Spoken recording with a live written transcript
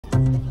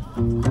Out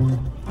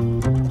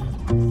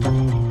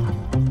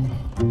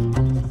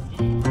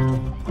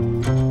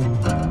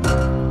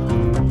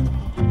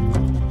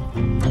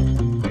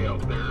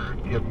there,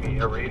 give me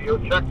a radio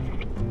check.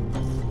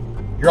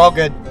 You're all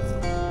good.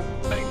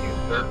 Thank you,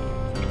 sir.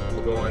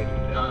 We're going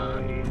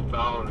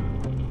eastbound.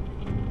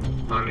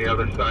 On the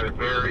other side of the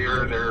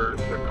barrier, there's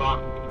the cop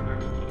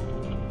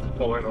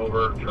pulling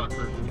over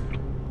truckers.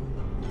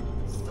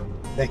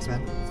 Thanks,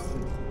 man.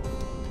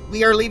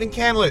 We are leaving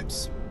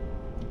Kamloops,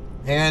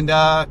 and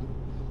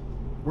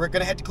we're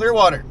gonna head to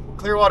Clearwater.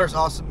 Clearwater's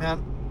awesome,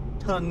 man.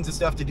 Tons of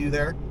stuff to do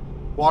there.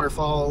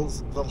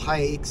 Waterfalls, little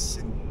hikes,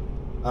 and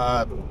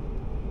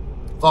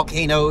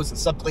volcanoes and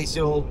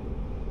subglacial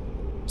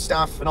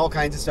stuff and all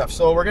kinds of stuff.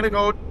 So we're gonna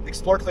go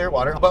explore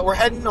Clearwater, but we're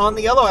heading on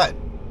the Yellowhead.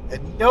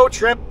 And no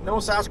trip, no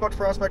Sasquatch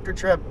Prospector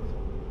trip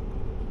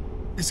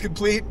is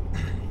complete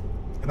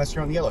unless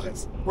you're on the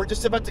Yellowhead. We're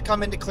just about to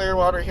come into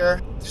Clearwater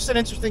here. Just an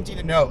interesting thing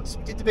to note. So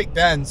we did the Big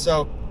Bend,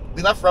 so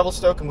we left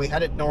Revelstoke and we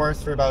headed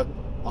north for about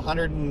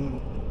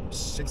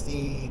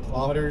 160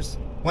 kilometers.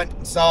 Went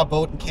and saw a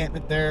boat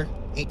encampment there,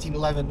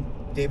 1811,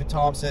 David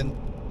Thompson.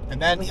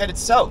 And then we headed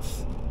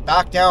south,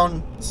 back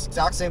down the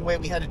exact same way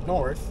we headed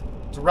north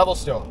to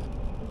Revelstoke.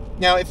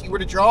 Now, if you were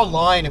to draw a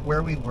line at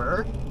where we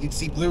were, you'd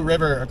see Blue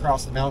River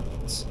across the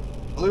mountains.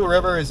 Blue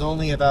River is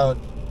only about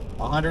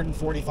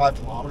 145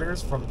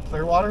 kilometers from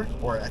Clearwater,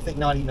 or I think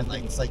not even,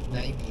 like, it's like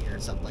 90 or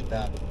something like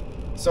that.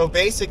 So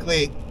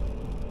basically,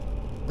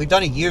 we've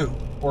done a U,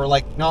 or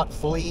like not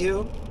fully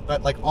U,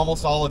 but like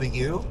almost all of a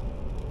U.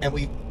 And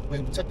we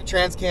took the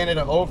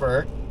Trans-Canada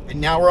over, and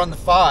now we're on the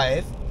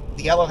 5,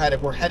 the Yellowhead,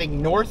 and we're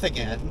heading north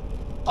again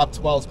up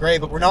to Wells Gray,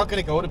 but we're not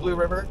going to go to Blue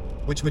River,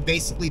 which would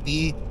basically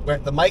be where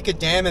the Mica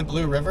Dam and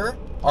Blue River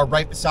are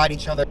right beside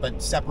each other,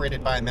 but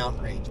separated by a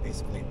mountain range,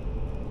 basically.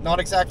 Not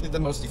exactly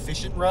the most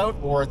efficient route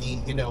or the,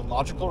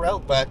 logical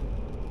route, but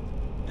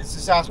it's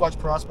a Sasquatch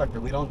Prospector.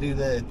 We don't do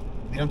the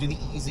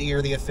easy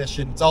or the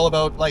efficient. It's all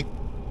about like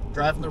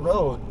driving the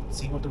road,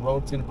 seeing what the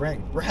road's gonna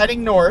bring. We're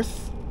heading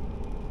north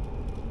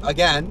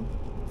again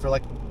for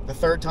like the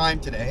 3rd time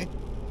today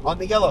on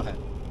the Yellowhead.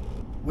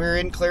 We're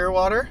in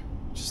Clearwater,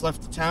 just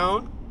left the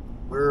town.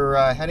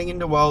 We're heading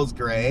into Wells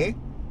Gray,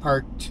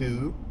 part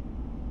 2.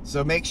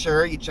 So make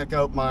sure you check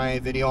out my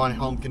video on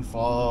Helmkin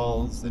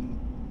Falls and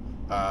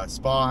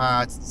spa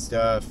hats and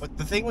stuff. But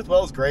the thing with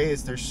Wells Gray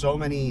is there's so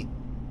many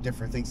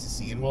different things to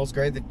see in Wells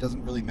Gray that it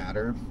doesn't really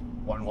matter if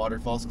one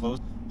waterfall's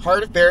closed.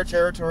 Heart of bear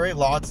territory,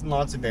 lots and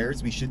lots of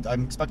bears.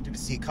 I'm expecting to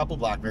see a couple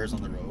black bears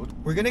on the road.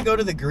 We're gonna go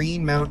to the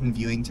Green Mountain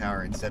Viewing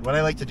Tower instead. What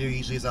I like to do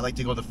usually is I like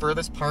to go the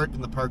furthest part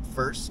in the park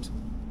first,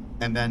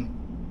 and then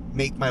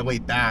make my way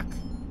back,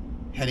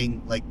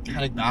 heading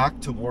back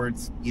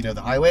towards,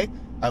 the highway.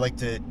 I like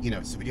to,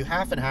 so we do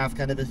half and half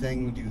kind of a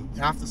thing. We do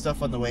half the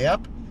stuff on the way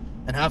up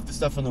and half the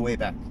stuff on the way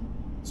back.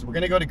 So we're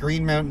going to go to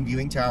Green Mountain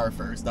Viewing Tower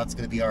first. That's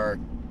going to be our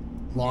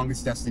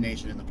longest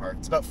destination in the park.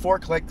 It's about 4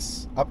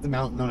 clicks up the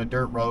mountain on a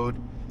dirt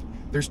road.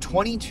 There's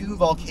 22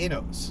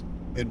 volcanoes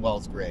in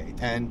Wells Gray.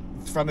 And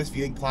from this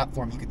viewing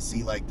platform, you can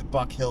see like the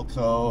Buck Hill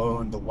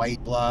Cone, the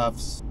White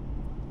Bluffs,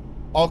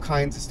 all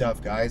kinds of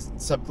stuff, guys.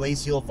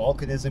 Subglacial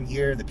volcanism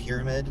here, the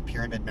Pyramid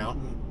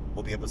Mountain.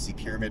 We'll be able to see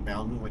Pyramid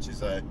Mountain, which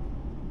is a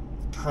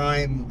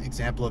prime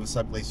example of a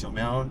subglacial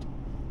mound.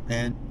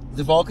 And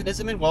the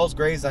volcanism in Wells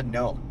Gray is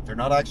unknown. They're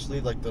not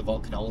actually like the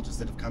volcanologists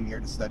that have come here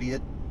to study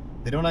it.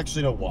 They don't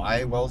actually know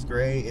why Wells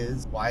Gray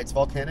is, why it's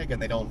volcanic,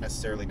 and they don't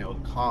necessarily know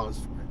the cause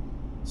for it.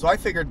 So I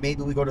figured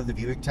maybe we go to the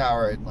viewing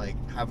tower and like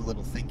have a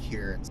little think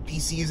here.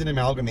 BC is an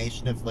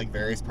amalgamation of like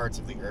various parts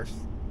of the earth,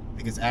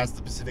 because as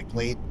the Pacific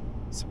plate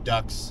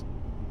subducts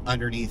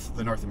underneath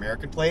the North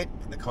American plate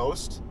and the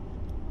coast,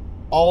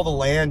 all the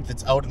land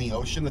that's out in the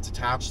ocean that's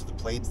attached to the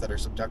plates that are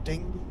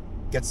subducting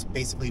gets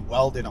basically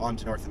welded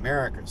onto North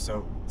America.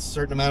 So a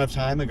certain amount of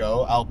time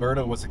ago,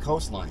 Alberta was a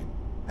coastline,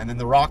 and then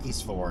the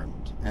Rockies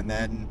formed, and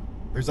then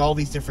there's all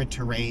these different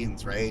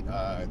terrains, right?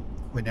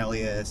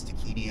 Quinella,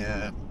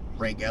 Stakenia,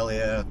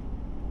 Wrangellia.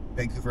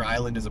 Vancouver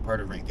Island is a part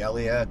of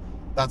Wrangellia.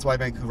 That's why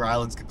Vancouver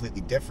Island's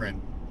completely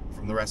different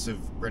from the rest of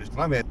British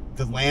Columbia.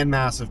 The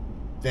landmass of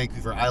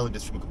Vancouver Island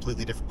is from a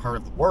completely different part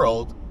of the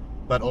world,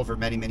 but over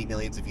many, many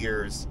millions of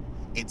years,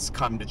 it's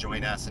come to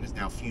join us and is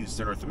now fused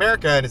to North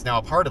America and is now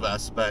a part of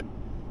us. But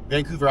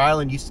Vancouver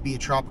Island used to be a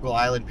tropical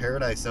island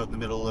paradise out in the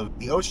middle of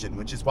the ocean,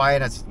 which is why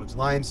it has so much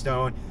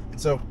limestone.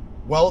 And so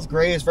Wells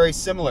Gray is very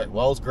similar.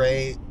 Wells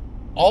Gray,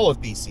 all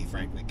of BC,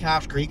 frankly.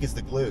 Cache Creek is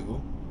the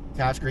glue.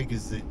 Cache Creek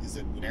is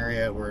an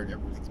area where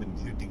everything's been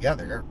glued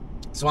together.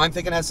 So I'm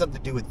thinking it has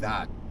something to do with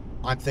that.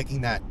 I'm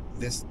thinking that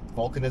this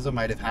volcanism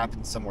might have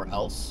happened somewhere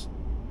else.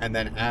 And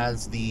then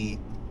as the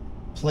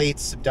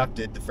plates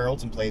subducted, the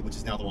Ferrelton plate, which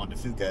is now the Juan de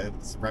Fuca,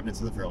 it's remnants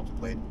of the Ferrelton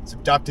plate,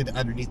 subducted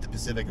underneath the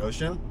Pacific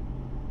Ocean,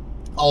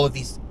 all of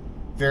these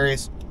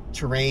various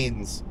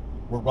terrains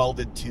were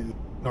welded to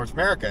North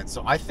America. And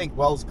so I think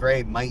Wells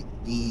Gray might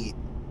be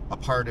a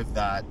part of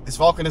that. This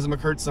volcanism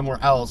occurred somewhere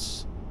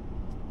else,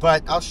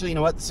 but actually, you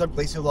know what? The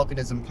subglacial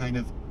volcanism kind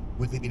of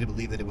would lead me to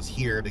believe that it was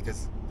here,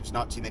 because there's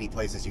not too many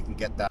places you can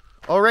get that.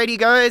 Alrighty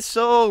guys,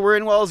 so we're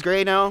in Wells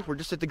Gray now. We're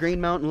just at the Green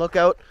Mountain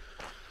Lookout.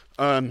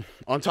 On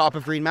top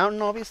of Green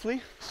Mountain,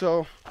 obviously.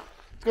 So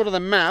let's go to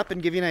the map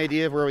and give you an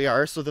idea of where we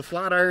are. So the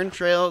Flatiron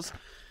Trails,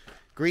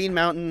 Green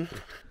Mountain,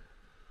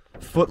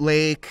 Foot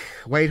Lake,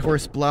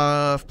 Whitehorse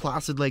Bluff,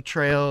 Placid Lake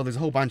Trail. There's a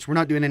whole bunch. We're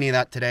not doing any of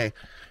that today.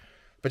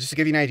 But just to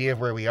give you an idea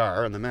of where we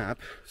are on the map.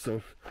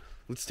 So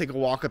let's take a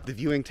walk up the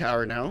viewing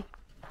tower now.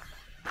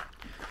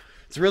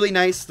 It's really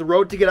nice. The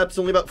road to get up is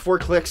only about 4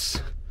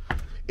 clicks.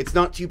 It's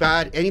not too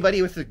bad.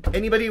 Anybody with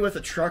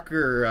a truck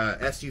or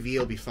SUV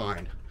will be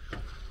fine.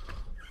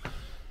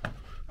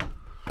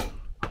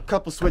 A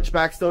couple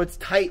switchbacks though. It's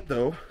tight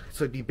though,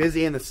 so it'd be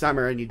busy in the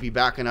summer and you'd be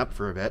backing up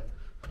for a bit.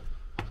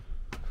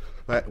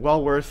 But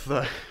well worth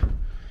the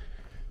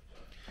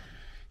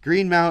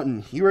Green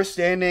Mountain. You are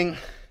standing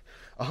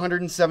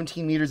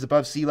 117 meters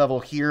above sea level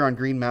here on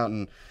Green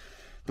Mountain.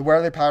 The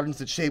weather patterns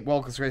that shape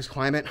Wells Gray's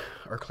climate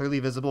are clearly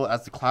visible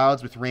as the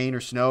clouds with rain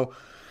or snow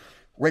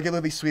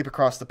regularly sweep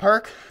across the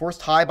park.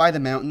 Forced high by the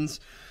mountains,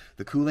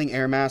 the cooling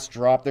air mass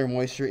drop their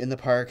moisture in the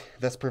park,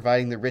 thus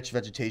providing the rich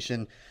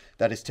vegetation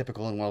that is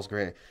typical in Wells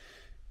Gray.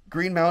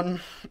 Green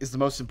Mountain is the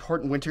most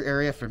important winter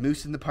area for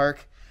moose in the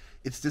park.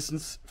 Its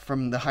distance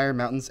from the higher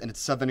mountains and its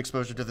southern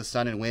exposure to the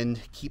sun and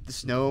wind keep the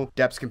snow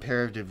depths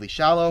comparatively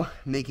shallow,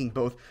 making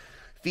both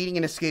feeding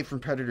and escape from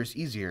predators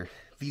easier.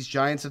 These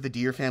giants of the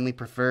deer family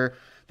prefer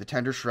the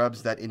tender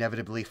shrubs that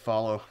inevitably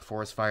follow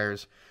forest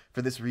fires.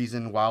 For this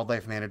reason,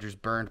 wildlife managers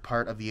burned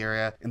part of the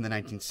area in the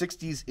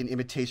 1960s in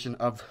imitation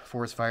of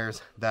forest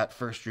fires that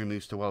first drew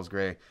moose to Wells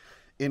Gray.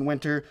 In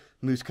winter,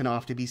 moose can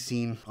often be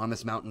seen on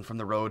this mountain from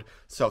the road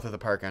south of the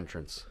park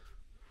entrance.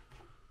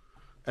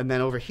 And then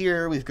over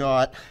here, we've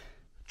got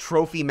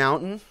Trophy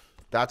Mountain.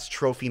 That's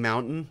Trophy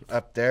Mountain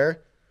up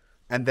there.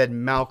 And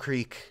then Mal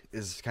Creek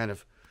is kind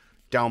of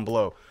down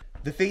below.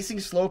 The facing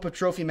slope of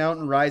Trophy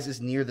Mountain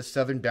rises near the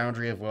southern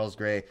boundary of Wells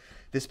Gray.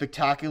 The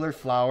spectacular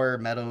flower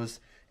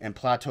meadows and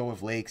plateau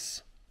of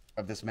lakes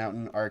of this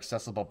mountain are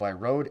accessible by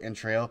road and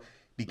trail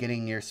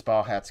beginning near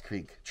Spauhat's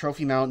Creek.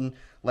 Trophy Mountain,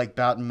 like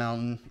Batten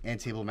Mountain and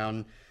Table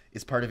Mountain,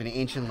 is part of an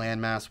ancient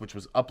landmass which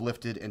was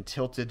uplifted and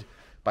tilted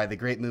by the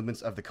great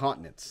movements of the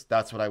continents.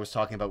 That's what I was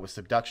talking about with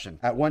subduction.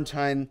 At one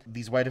time,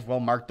 these might have well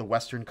marked the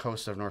western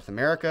coast of North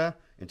America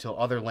until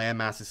other land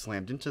masses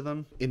slammed into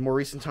them. In more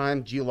recent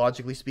time,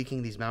 geologically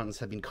speaking, these mountains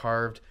have been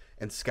carved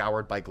and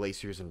scoured by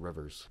glaciers and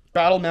rivers.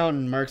 Battle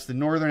Mountain marks the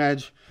northern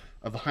edge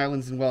of the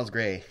highlands in Wells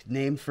Gray.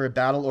 Named for a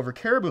battle over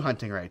caribou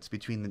hunting rights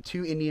between the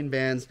two Indian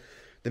bands,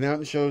 the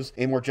mountain shows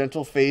a more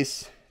gentle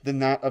face than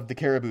that of the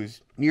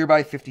caribous.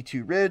 Nearby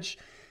 52 Ridge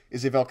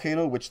is a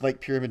volcano which,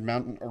 like Pyramid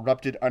Mountain,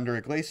 erupted under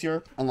a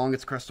glacier. Along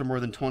its crest are more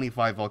than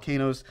 25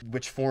 volcanoes,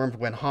 which formed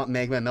when hot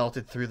magma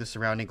melted through the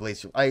surrounding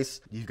glacial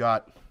ice. You've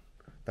got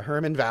the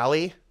Herman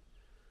Valley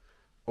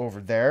over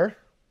there,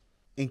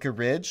 Inca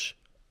Ridge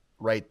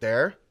right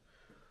there,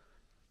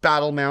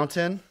 Battle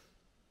Mountain,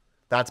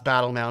 that's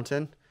Battle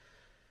Mountain,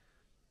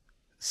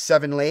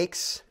 Seven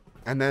Lakes,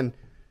 and then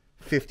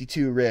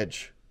 52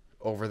 Ridge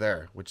over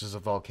there, which is a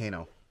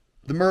volcano.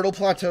 The Myrtle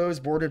Plateau is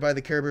bordered by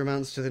the Caribou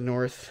Mountains to the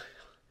north,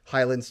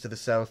 Highlands to the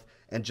south,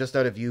 and just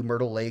out of view,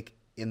 Myrtle Lake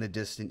in the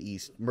distant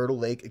east. Myrtle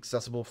Lake,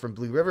 accessible from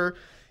Blue River,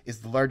 is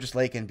the largest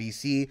lake in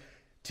BC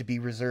to be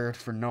reserved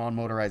for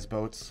non-motorized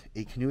boats,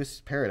 a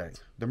canoeist's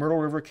paradise. The Myrtle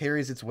River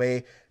carries its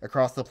way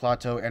across the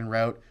plateau en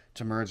route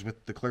to merge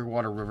with the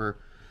Clearwater River.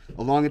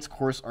 Along its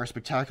course are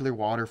spectacular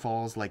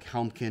waterfalls like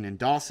Helmkin and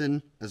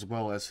Dawson, as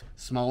well as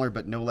smaller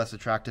but no less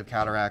attractive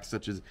cataracts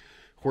such as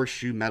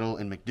Horseshoe, Metal,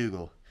 and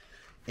McDougal.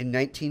 In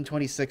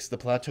 1926, the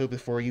plateau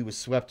before you was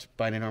swept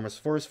by an enormous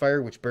forest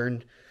fire which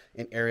burned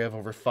an area of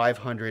over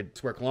 500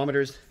 square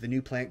kilometers. The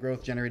new plant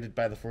growth generated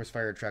by the forest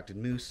fire attracted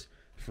moose,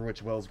 for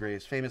which Wells Gray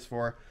is famous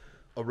for.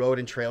 A road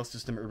and trail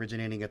system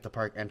originating at the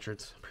park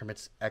entrance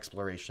permits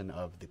exploration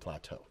of the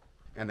plateau.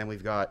 And then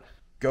we've got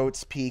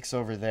Goats Peaks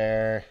over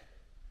there,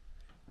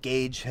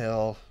 Gage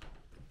Hill,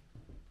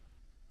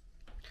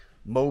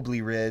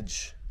 Mobley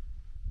Ridge,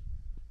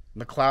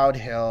 McLeod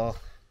Hill,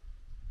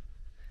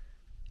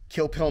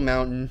 Kilpill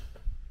Mountain,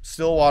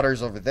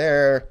 Stillwater's over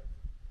there,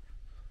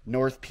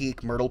 North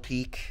Peak, Myrtle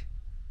Peak,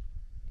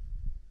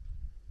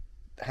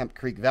 Hemp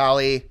Creek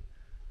Valley,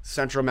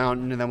 Central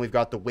Mountain, and then we've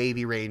got the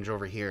Wavy Range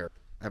over here.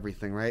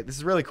 Everything, right? This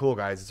is really cool,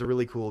 guys. It's a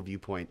really cool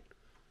viewpoint.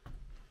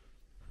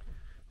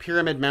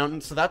 Pyramid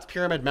Mountain. So that's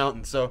Pyramid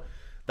Mountain. So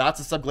that's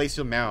a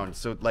subglacial mound.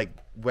 So like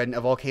when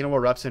a volcano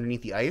erupts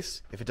underneath the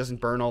ice, if it doesn't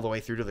burn all the way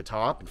through to the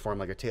top and form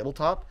like a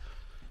tabletop,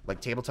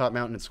 like Tabletop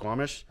Mountain in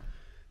Squamish,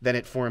 then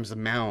it forms a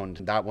mound.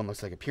 That one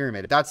looks like a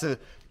pyramid. That's a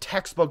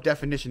textbook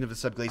definition of a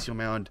subglacial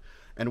mound.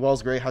 And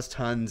Wells Gray has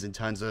tons and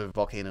tons of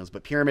volcanoes,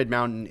 but Pyramid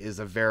Mountain is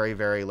a very,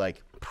 very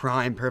like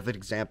prime, perfect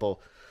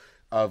example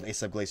of a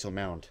subglacial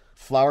mound.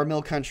 Flour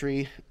Mill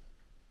Country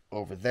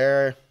over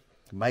there,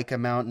 Mica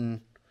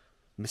Mountain,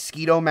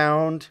 Mosquito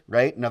Mound,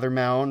 right? Another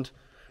mound.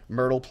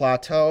 Myrtle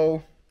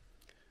Plateau,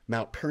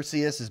 Mount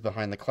Perseus is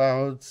behind the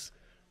clouds.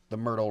 The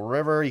Myrtle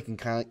River, you can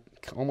kind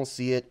of almost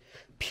see it.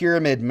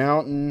 Pyramid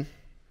Mountain,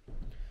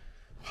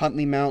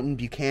 Huntley Mountain,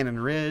 Buchanan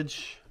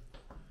Ridge,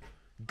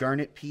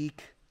 Garnet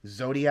Peak,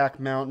 Zodiac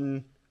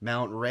Mountain,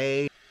 Mount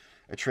Ray.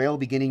 A trail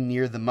beginning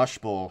near the Mush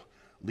Bowl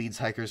leads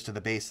hikers to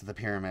the base of the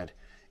pyramid.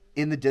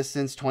 In the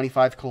distance,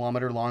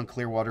 25-kilometer-long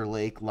Clearwater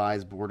Lake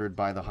lies bordered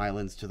by the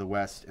highlands to the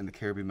west and the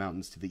Caribou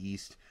Mountains to the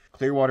east.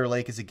 Clearwater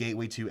Lake is a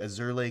gateway to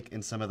Azure Lake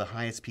and some of the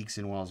highest peaks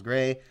in Wells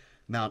Gray,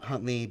 Mount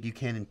Huntley,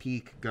 Buchanan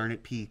Peak,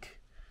 Garnet Peak.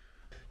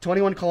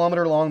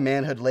 21-kilometer-long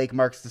Manhood Lake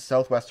marks the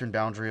southwestern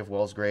boundary of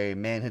Wells Gray.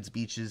 Manhood's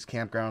beaches,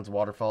 campgrounds,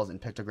 waterfalls,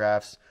 and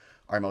pictographs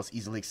are most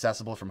easily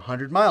accessible from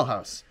 100 Mile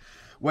House.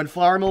 When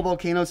flour mill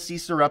volcanoes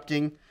ceased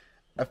erupting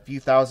a few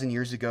thousand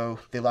years ago,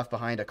 they left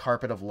behind a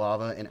carpet of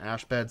lava and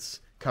ash beds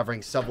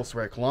covering several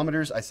square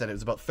kilometers. I said it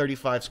was about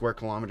 35 square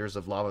kilometers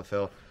of lava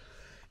fill,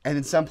 and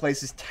in some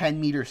places 10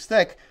 meters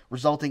thick,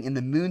 resulting in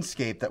the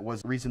moonscape that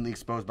was recently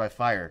exposed by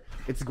fire.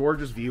 It's a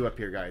gorgeous view up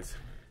here, guys.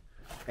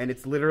 And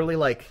it's literally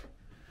like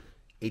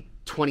a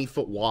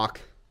 20-foot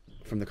walk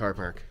from the car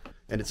park.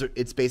 And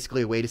it's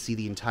basically a way to see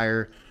the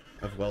entire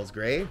of Wells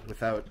Gray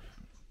without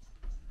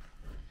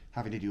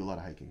having to do a lot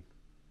of hiking.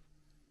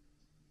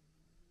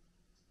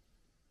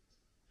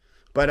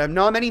 But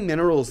not many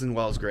minerals in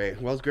Wells Gray.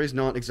 Wells Gray is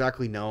not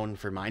exactly known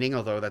for mining,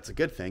 although that's a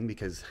good thing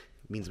because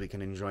it means we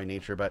can enjoy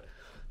nature, but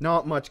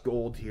not much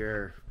gold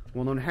here.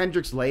 Well known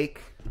Hendricks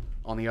Lake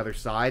on the other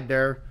side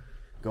there,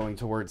 going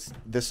towards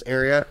this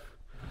area.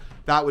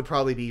 That would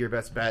probably be your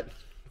best bet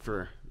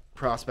for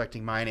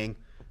prospecting mining.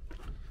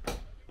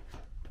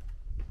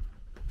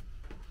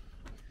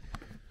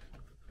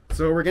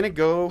 So we're gonna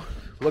go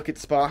look at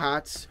Spa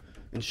Hats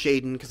and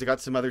Shaden because I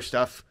got some other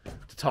stuff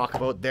to talk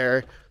about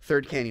there.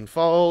 Third Canyon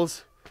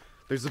Falls.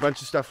 There's a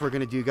bunch of stuff we're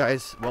gonna do,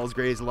 guys. Wells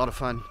Gray is a lot of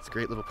fun. It's a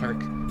great little park.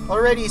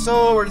 Alrighty,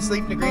 so we're just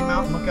leaving the Green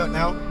Mountain Lookout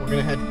now. We're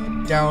gonna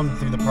head down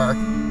through the park.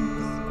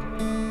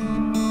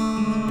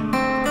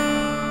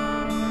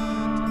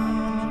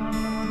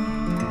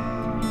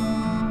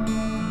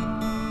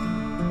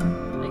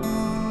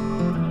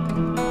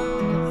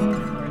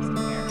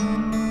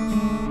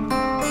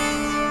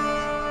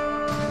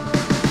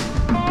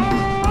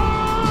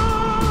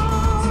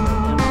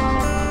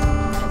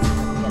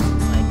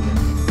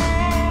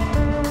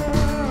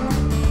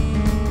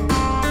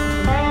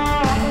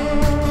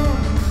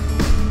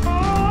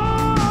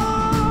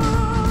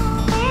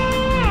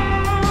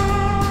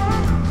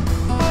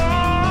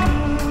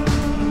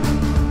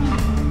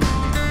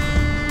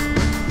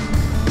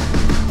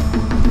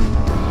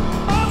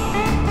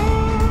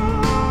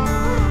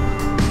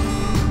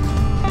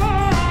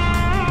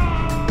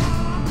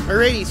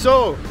 Alrighty,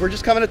 so we're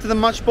just coming up to the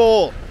Mush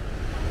Bowl.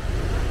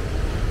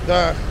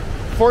 The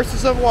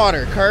forces of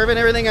water, carving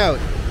everything out.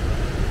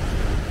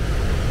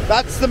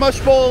 That's the Mush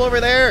Bowl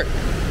over there.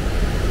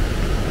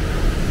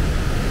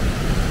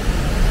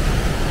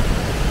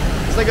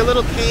 It's like a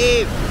little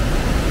cave.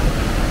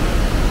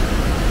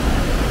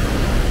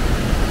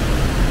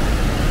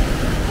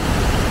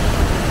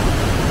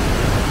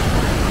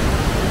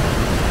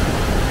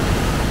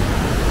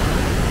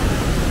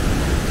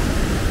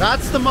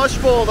 That's the Mush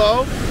Bowl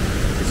though.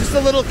 It's just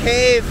a little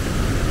cave,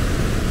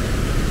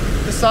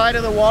 the side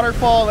of the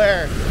waterfall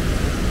there.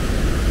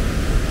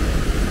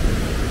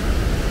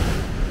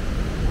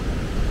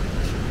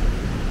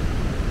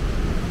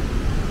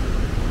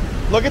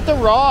 Look at the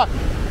rock.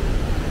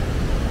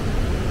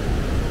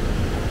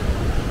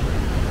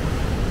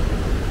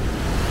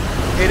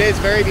 It is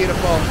very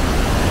beautiful.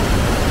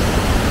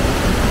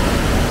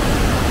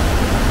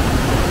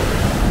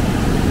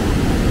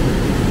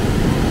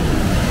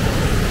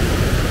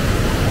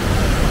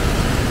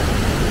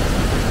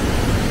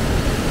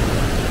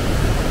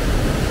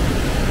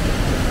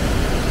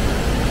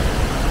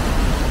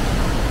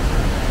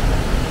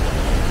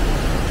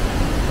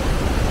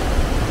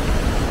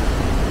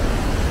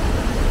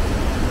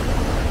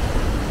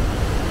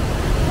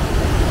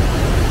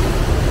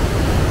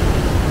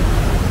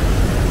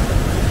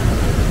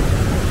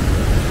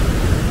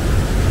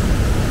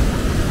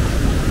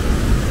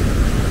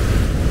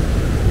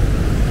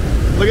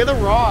 Look at the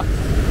rock.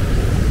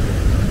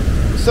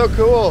 So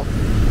cool.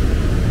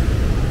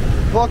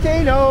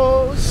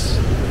 Volcanoes.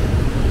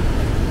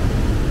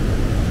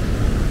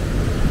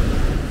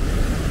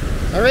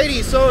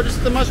 Alrighty, so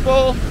just the Mush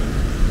Bowl.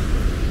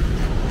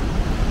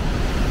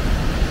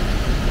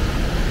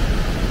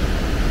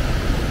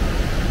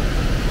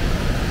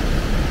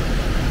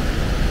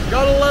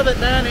 Gotta love it,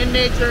 man, in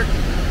nature.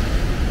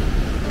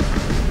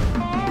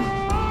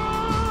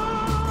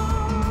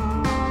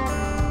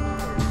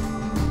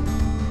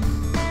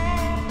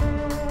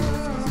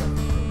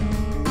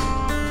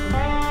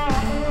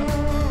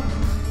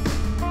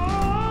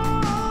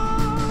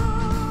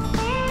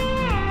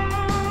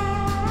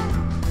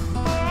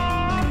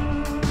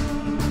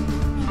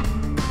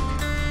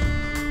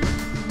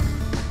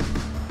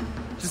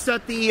 Just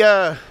at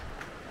the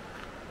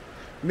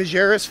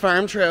Majerus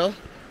Farm Trail.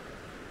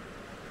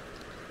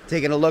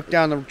 Taking a look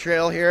down the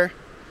trail here.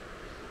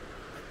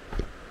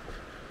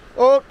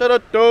 Oh, da da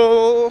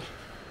da!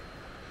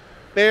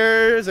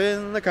 Bears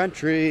in the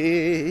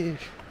country.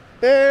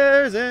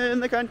 Bears in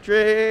the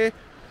country.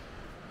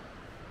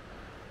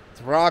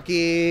 It's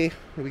rocky.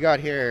 What do we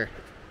got here?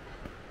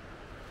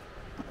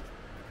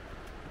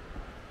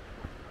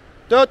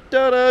 Da,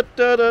 da, da,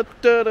 da, da,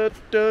 da, da,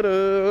 da,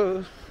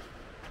 da.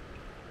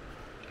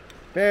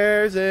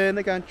 Bears in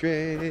the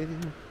country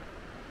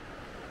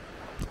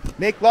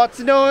make lots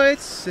of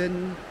noise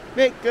and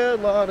make a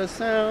lot of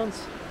sounds.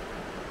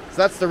 So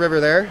that's the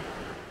river there.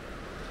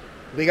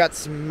 We got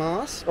some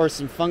moss or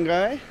some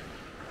fungi.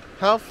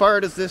 How far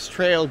does this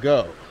trail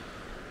go?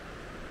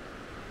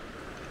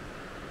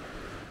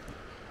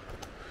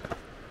 Look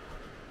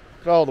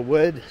at all the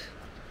wood.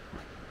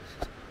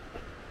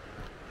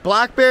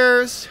 Black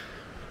bears,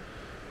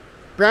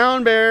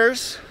 brown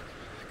bears,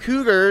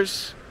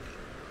 cougars,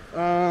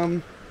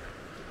 all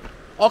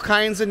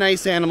kinds of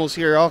nice animals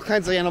here. All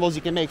kinds of animals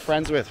you can make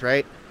friends with,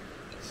 right?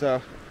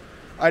 So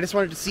I just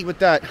wanted to see what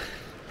that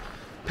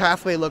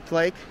pathway looked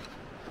like.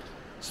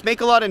 Just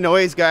make a lot of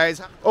noise,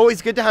 guys.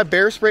 Always good to have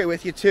bear spray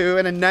with you too,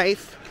 and a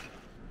knife.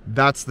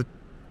 That's the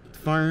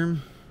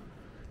farm.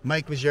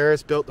 Mike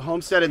Majerus built the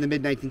homestead in the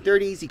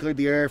mid-1930s. He cleared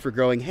the area for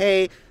growing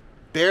hay.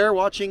 Bear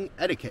watching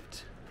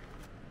etiquette.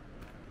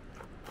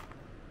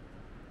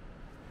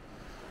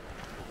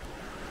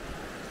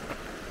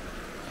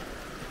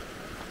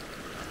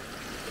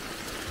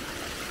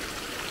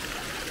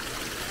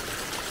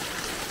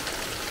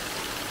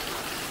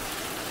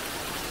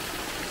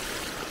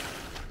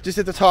 Just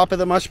at the top of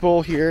the Mush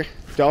Bowl here,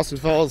 Dawson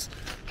Falls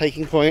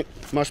hiking point,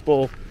 Mush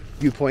Bowl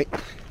viewpoint.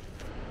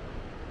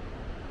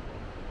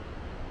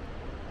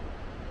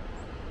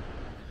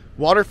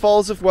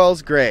 Waterfalls of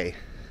Wells Gray.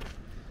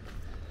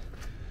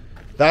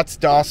 That's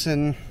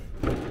Dawson.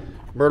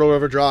 Myrtle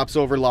River drops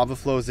over lava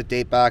flows that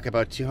date back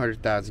about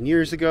 200,000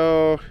 years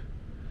ago.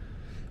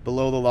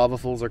 Below the lava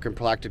flows are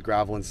compacted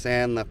gravel and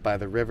sand left by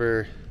the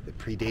river that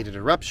predated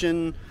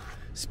eruption.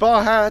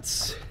 Spa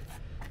hats.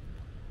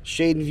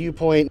 Shade and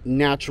Viewpoint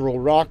Natural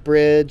Rock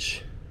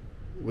Bridge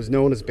was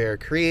known as Bear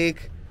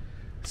Creek.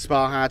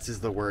 Spa hats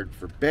is the word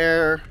for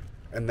bear.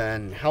 And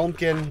then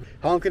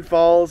Helmkin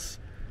Falls,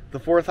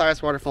 the 4th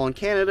highest waterfall in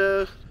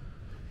Canada.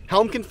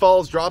 Helmkin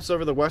Falls drops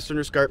over the western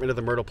escarpment of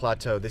the Myrtle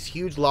Plateau. This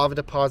huge lava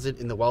deposit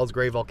in the Wells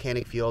Gray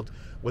volcanic field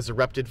was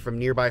erupted from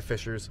nearby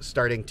fissures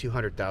starting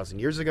 200,000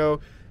 years ago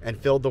and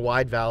filled the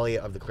wide valley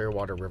of the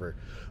Clearwater River.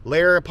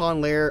 Layer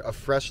upon layer of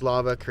fresh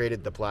lava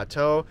created the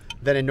plateau.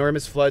 Then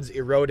enormous floods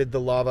eroded the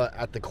lava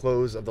at the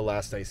close of the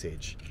last ice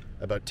age,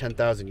 about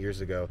 10,000 years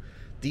ago.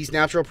 These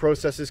natural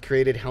processes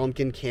created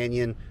Helmkin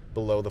Canyon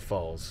below the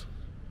falls.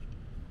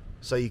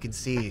 So you can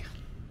see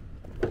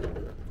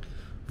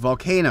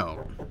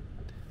volcano,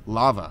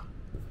 lava,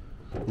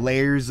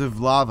 layers of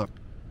lava,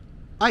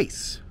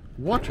 ice,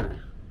 water.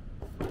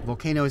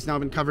 Volcano has now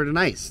been covered in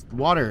ice.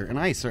 Water and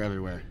ice are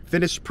everywhere.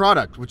 Finished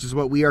product, which is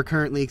what we are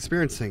currently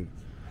experiencing.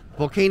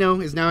 Volcano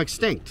is now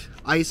extinct.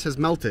 Ice has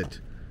melted.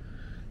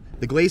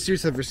 The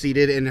glaciers have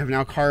receded and have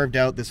now carved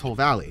out this whole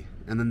valley.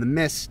 And then the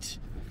mist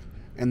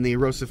and the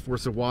erosive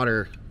force of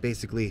water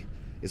basically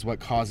is what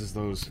causes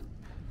those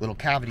little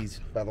cavities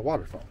by the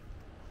waterfall.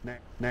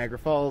 Niagara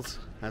Falls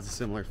has a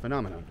similar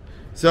phenomenon.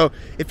 So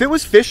if it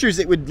was fissures,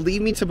 it would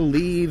lead me to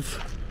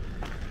believe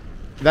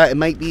that it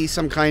might be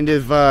some kind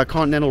of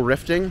continental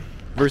rifting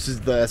versus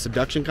the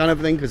subduction kind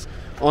of thing, because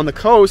on the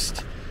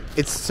coast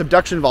it's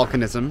subduction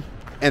volcanism,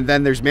 and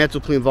then there's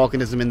mantle plume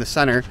volcanism in the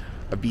center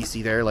of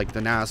BC there, like the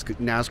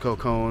Nazca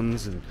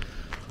cones and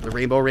the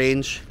Rainbow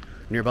Range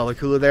near Bella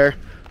Coola there.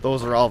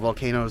 Those are all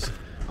volcanoes,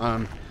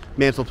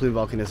 mantle plume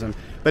volcanism.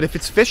 But if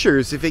it's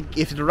fissures, if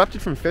it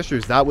erupted from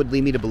fissures, that would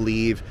lead me to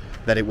believe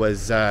that it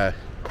was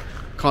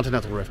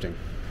continental rifting.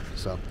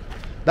 So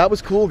that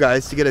was cool,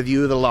 guys, to get a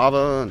view of the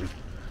lava and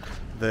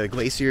the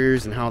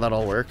glaciers and how that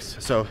all works.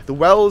 So the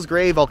Wells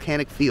Gray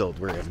volcanic field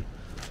we're in.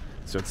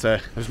 So it's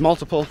there's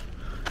multiple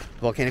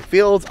volcanic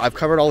fields. I've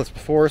covered all this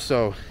before,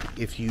 so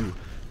if you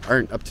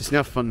aren't up to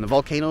snuff on the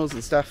volcanoes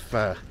and stuff,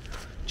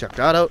 check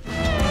that out.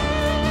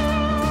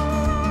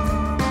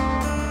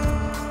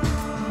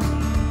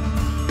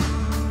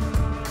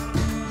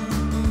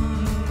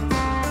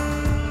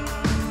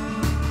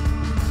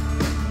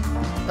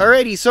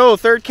 Alrighty, so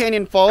Third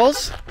Canyon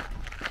Falls.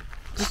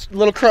 Just a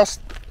little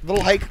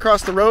hike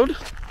across the road.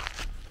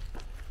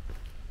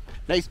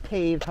 Nice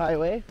paved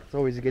highway. It's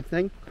always a good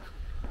thing.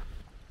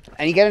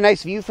 And you get a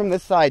nice view from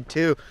this side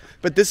too.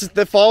 But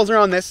the falls are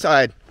on this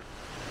side.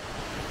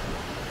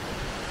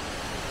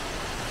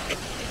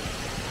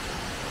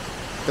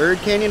 Third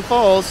Canyon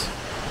Falls.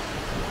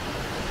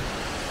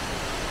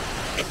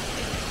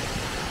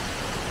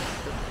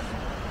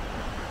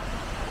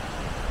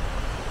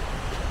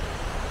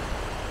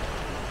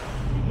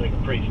 Like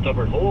a pretty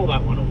stubborn hole,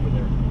 that one over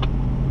there.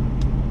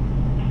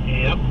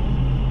 Yep.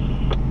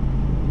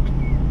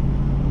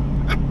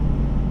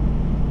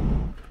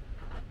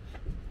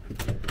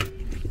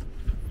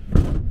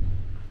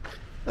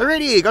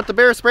 Alrighty, got the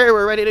bear spray,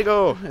 we're ready to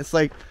go. It's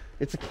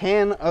a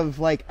can of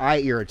like eye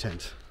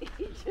irritant.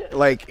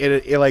 Like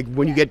it like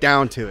when you get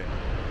down to it.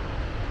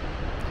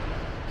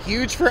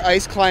 Huge for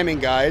ice climbing,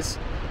 guys.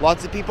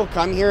 Lots of people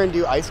come here and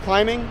do ice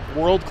climbing.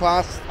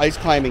 World-class ice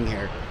climbing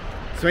here.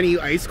 So any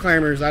ice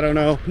climbers, I don't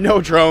know, no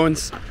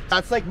drones.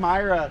 That's like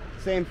Myra,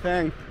 same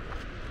thing.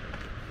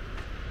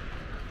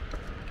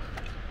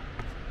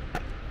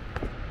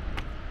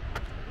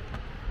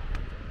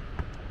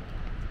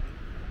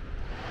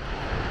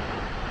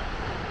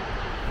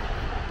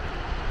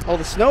 all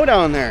the snow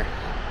down there.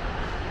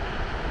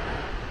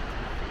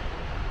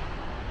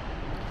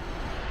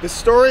 The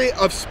story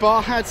of Spa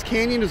Hats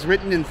Canyon is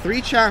written in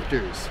 3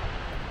 chapters.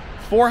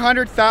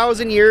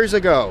 400,000 years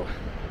ago.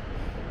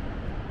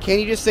 Can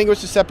you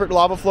distinguish the separate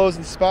lava flows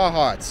and spa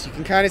huts? You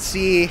can kind of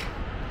see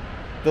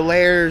the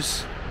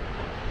layers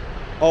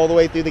all the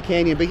way through the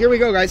canyon. But here we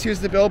go, guys.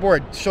 Here's the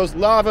billboard. It shows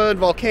lava and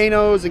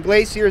volcanoes and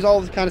glaciers, all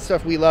the kind of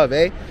stuff we love,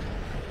 eh?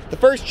 The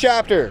first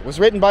chapter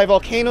was written by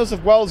Volcanoes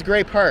of Wells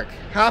Gray Park.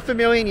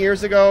 500,000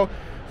 years ago,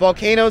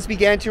 volcanoes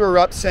began to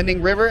erupt, sending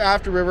river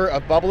after river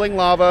of bubbling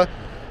lava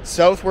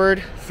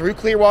southward through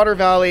Clearwater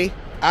Valley.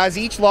 As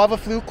each lava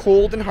flow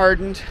cooled and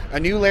hardened, a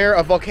new layer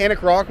of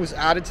volcanic rock was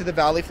added to the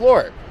valley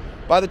floor.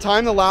 By the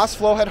time the last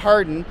flow had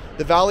hardened,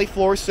 the valley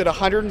floor stood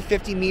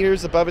 150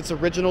 meters above its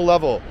original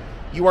level.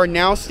 You are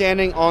now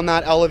standing on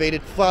that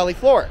elevated valley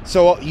floor.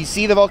 So you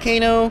see the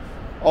volcano,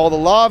 all the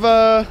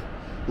lava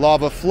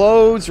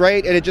flows,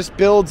 right? And it just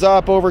builds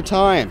up over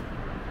time.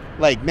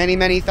 Like many,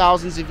 many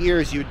thousands of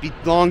years, you would be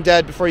long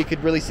dead before you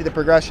could really see the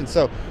progression.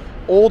 So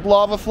old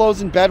lava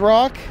flows in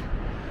bedrock.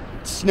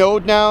 It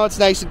snowed now, it's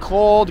nice and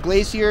cold,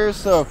 glaciers.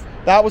 So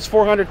that was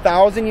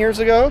 400,000 years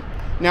ago.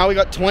 Now we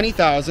got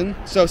 20,000.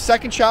 So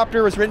second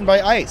chapter was written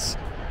by ice.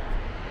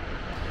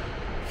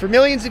 For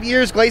millions of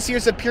years,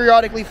 glaciers have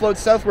periodically flowed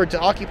southward to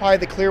occupy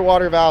the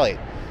Clearwater Valley.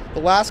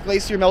 The last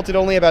glacier melted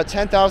only about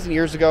 10,000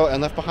 years ago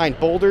and left behind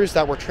boulders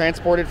that were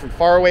transported from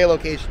faraway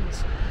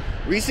locations.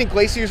 Recent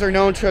glaciers are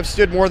known to have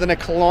stood more than a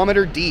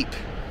kilometer deep.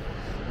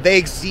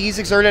 These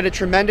exerted a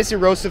tremendous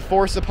erosive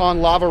force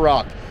upon lava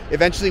rock,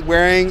 eventually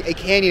wearing a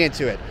canyon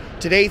into it.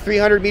 Today,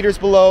 300 meters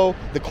below,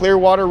 the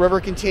Clearwater River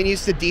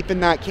continues to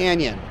deepen that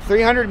canyon.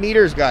 300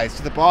 meters, guys,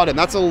 to the bottom.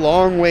 That's a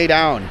long way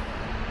down.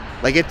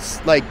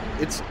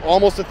 It's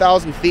almost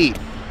 1,000 feet.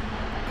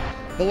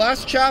 The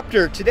last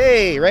chapter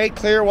today, right?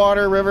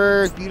 Clearwater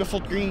River, beautiful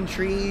green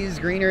trees,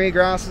 greenery,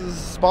 grasses,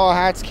 Spa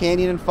Hats,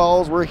 Canyon and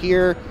Falls. We're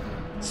here,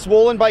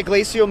 swollen by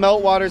glacial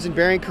meltwaters and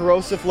bearing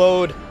corrosive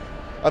load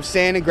of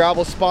sand and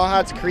gravel. Spa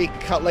Hats Creek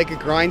cut like a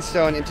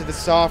grindstone into the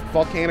soft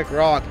volcanic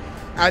rock.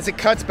 As it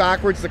cuts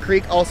backwards, the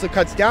creek also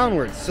cuts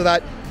downwards, so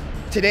that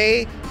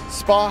today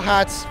Spa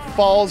Hats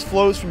Falls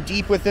flows from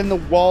deep within the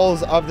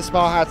walls of the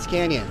Spa Hats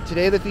Canyon.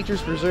 Today the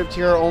features preserved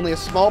here are only a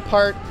small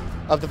part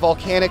of the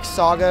volcanic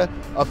saga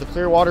of the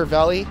Clearwater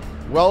Valley.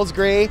 Wells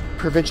Gray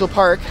Provincial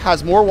Park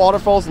has more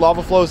waterfalls,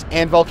 lava flows,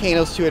 and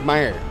volcanoes to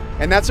admire.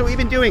 And that's what we've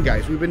been doing,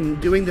 guys. We've been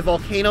doing the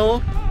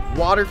volcano,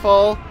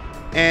 waterfall,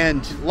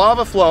 and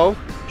lava flow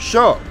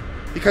show.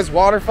 Because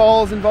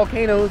waterfalls and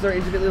volcanoes are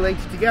intimately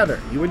linked together.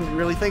 You wouldn't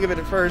really think of it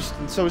at first,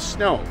 and so is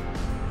snow.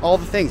 All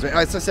the things.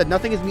 As I said,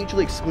 nothing is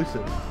mutually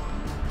exclusive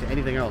to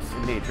anything else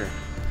in nature.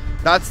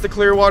 That's the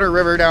Clearwater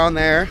River down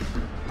there,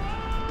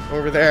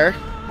 over there.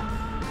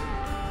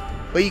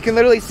 But you can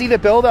literally see the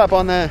buildup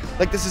on the,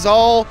 this is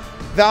all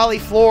valley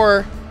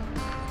floor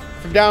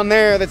from down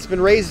there that's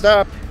been raised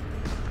up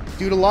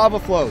due to lava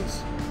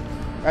flows.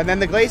 And then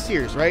the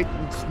glaciers, right?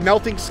 It's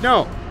melting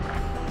snow.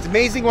 It's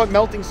amazing what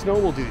melting snow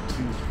will do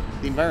to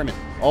the environment.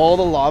 All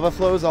the lava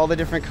flows, all the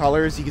different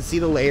colors, you can see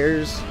the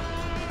layers.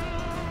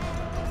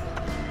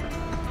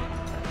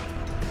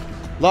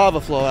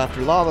 Lava flow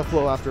after lava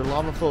flow after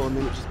lava flow, and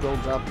then it just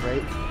builds up,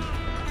 right?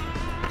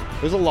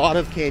 There's a lot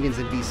of canyons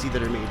in BC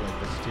that are made like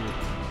this too.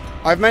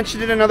 I've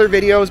mentioned it in other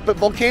videos, but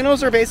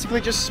volcanoes are basically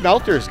just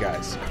smelters,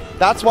 guys.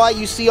 That's why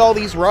you see all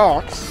these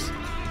rocks,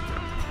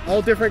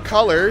 all different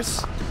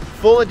colors,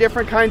 full of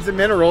different kinds of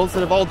minerals that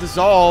have all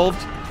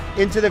dissolved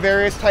into the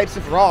various types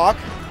of rock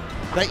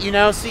that you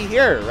now see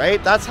here,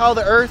 right? That's how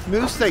the earth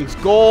moves things.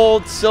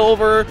 Gold,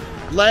 silver,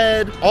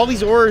 lead, all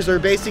these ores are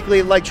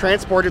basically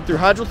transported through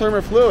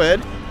hydrothermal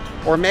fluid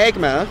or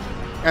magma,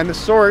 and the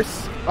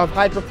source of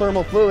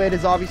hydrothermal fluid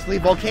is obviously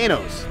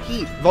volcanoes.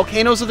 Heat.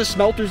 Volcanoes are the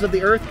smelters of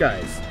the earth,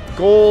 guys.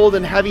 Gold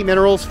and heavy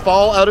minerals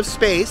fall out of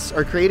space,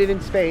 are created in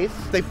space.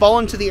 They fall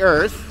into the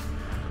earth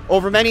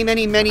over many,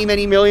 many, many,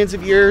 many millions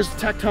of years.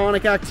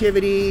 Tectonic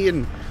activity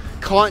and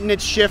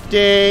continents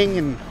shifting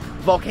and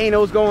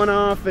volcanoes going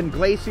off and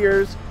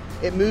glaciers,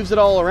 it moves it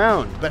all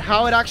around. But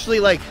how it actually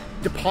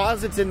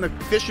deposits in the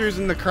fissures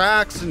and the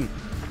cracks and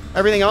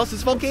everything else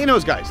is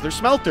volcanoes, guys. They're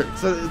smelters.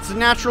 So it's a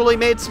naturally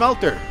made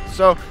smelter.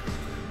 So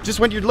just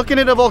when you're looking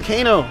at a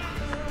volcano,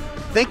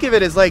 think of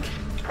it as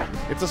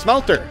it's a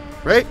smelter,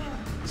 right?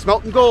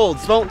 Smelting gold,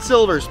 smelting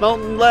silver,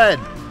 smelting lead,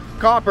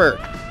 copper,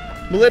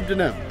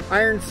 molybdenum,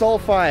 iron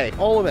sulfide,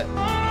 all of it.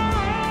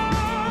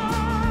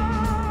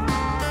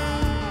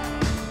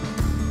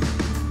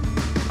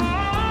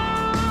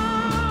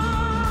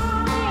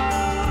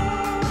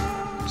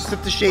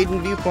 At the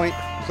Shaden viewpoint,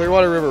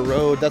 Clearwater River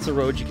Road, that's a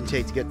road you can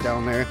take to get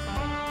down there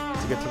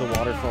to get to the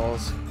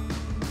waterfalls.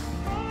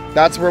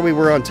 That's where we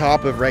were on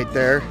top of right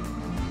there,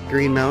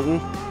 Green Mountain.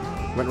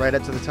 Went right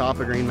up to the top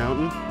of Green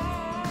Mountain.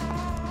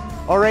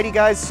 Alrighty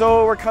guys,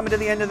 so we're coming to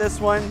the end of this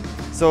one.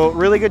 So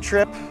really good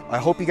trip. I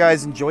hope you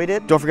guys enjoyed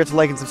it. Don't forget to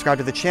like and subscribe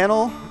to the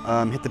channel.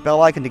 Hit the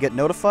bell icon to get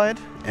notified.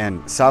 And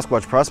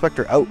Sasquatch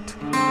Prospector out.